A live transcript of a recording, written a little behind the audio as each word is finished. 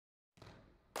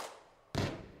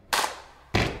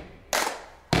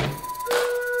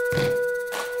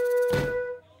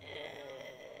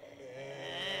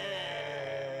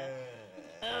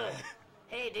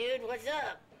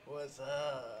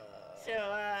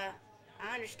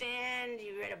I understand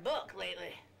you read a book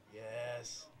lately.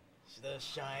 Yes. The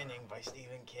Shining by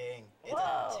Stephen King. It's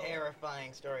Whoa. a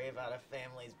terrifying story about a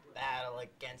family's battle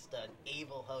against an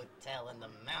evil hotel in the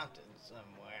mountains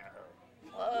somewhere.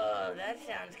 Whoa, that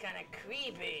sounds kind of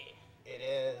creepy. It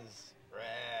is.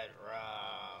 Red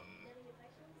rum.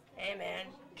 Hey, man,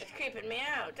 it's creeping me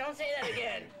out. Don't say that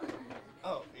again.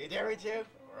 Oh, you dare me to?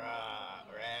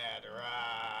 Red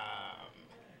rum.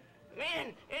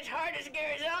 Man, it's hard to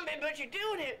scare a zombie, but you're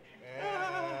doing it.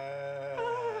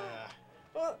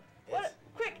 Well, what?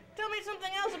 Quick, tell me something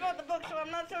else about the book so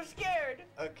I'm not so scared.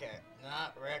 Okay,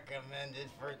 not recommended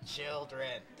for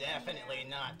children. Definitely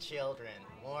not children.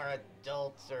 More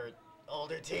adults or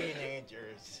older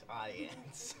teenagers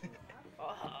audience.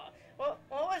 Oh, well,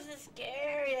 what was the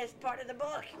scariest part of the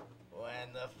book?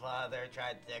 When the father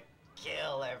tried to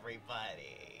kill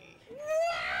everybody.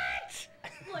 What?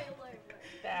 Spoiler alert.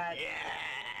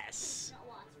 Yes! Not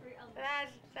lots for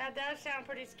That does sound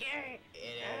pretty scary.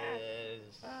 It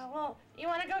is. Well, you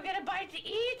want to go get a bite to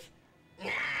eat?